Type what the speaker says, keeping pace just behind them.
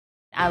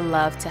I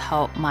love to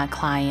help my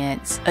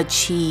clients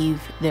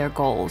achieve their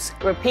goals.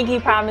 We're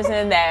pinky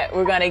promising that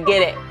we're gonna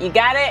get it. You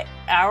got it?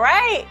 All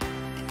right.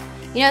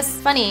 You know, it's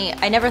funny,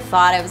 I never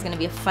thought I was gonna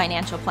be a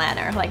financial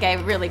planner. Like, I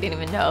really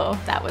didn't even know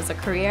that was a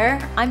career.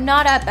 I'm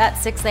not up at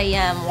 6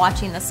 a.m.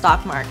 watching the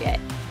stock market.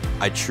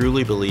 I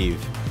truly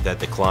believe that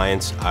the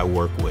clients I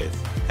work with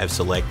have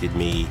selected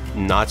me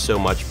not so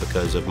much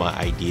because of my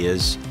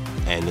ideas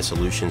and the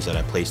solutions that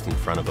I placed in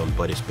front of them,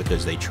 but it's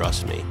because they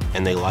trust me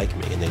and they like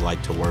me and they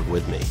like to work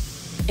with me.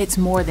 It's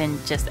more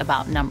than just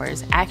about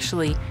numbers.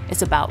 Actually,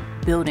 it's about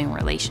building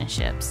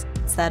relationships.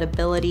 It's that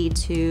ability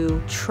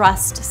to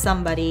trust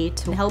somebody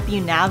to help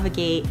you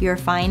navigate your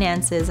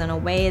finances in a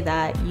way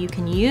that you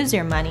can use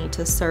your money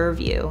to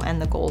serve you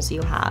and the goals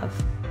you have.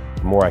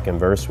 The more I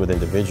converse with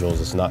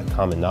individuals, it's not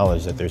common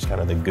knowledge that there's kind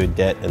of the good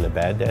debt and the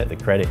bad debt. The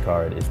credit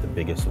card is the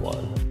biggest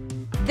one.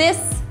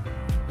 This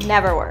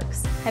never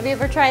works. Have you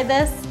ever tried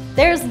this?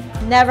 There's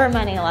never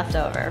money left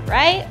over,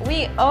 right?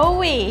 We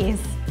always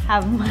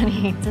have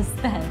money to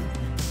spend.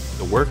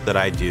 The work that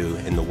I do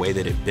and the way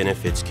that it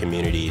benefits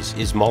communities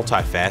is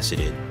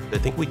multifaceted. I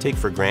think we take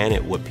for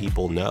granted what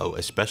people know,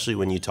 especially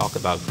when you talk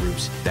about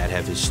groups that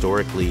have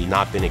historically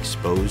not been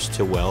exposed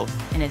to wealth.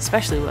 And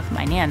especially with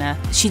my Nana,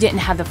 she didn't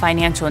have the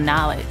financial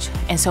knowledge.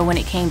 And so when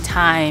it came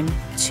time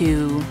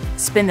to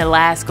spend the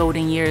last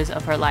golden years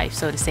of her life,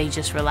 so to say,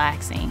 just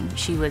relaxing,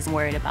 she was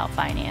worried about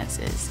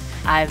finances.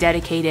 I've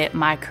dedicated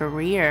my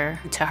career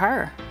to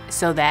her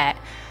so that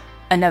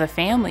another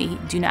family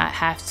do not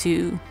have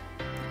to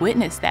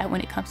witness that when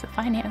it comes to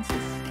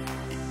finances.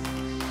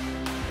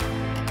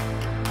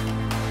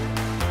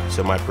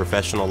 So my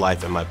professional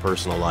life and my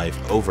personal life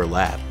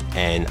overlap,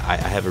 and I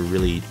have a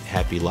really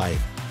happy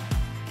life.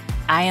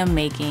 I am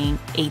making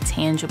a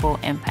tangible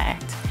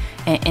impact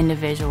in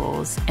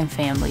individuals and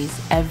families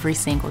every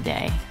single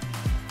day.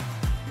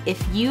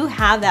 If you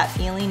have that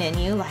feeling in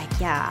you, like,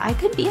 yeah, I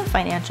could be a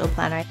financial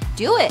planner,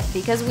 do it,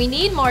 because we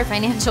need more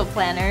financial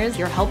planners.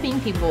 You're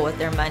helping people with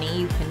their money,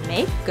 you can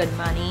make good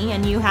money,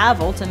 and you have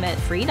ultimate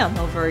freedom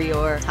over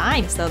your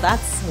time, so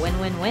that's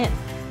win-win-win.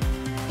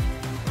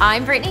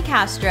 I'm Brittney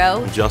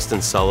Castro.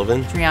 Justin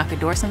Sullivan. Rianka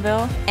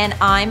Dorsainvil. And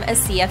I'm a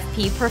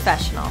CFP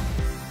professional.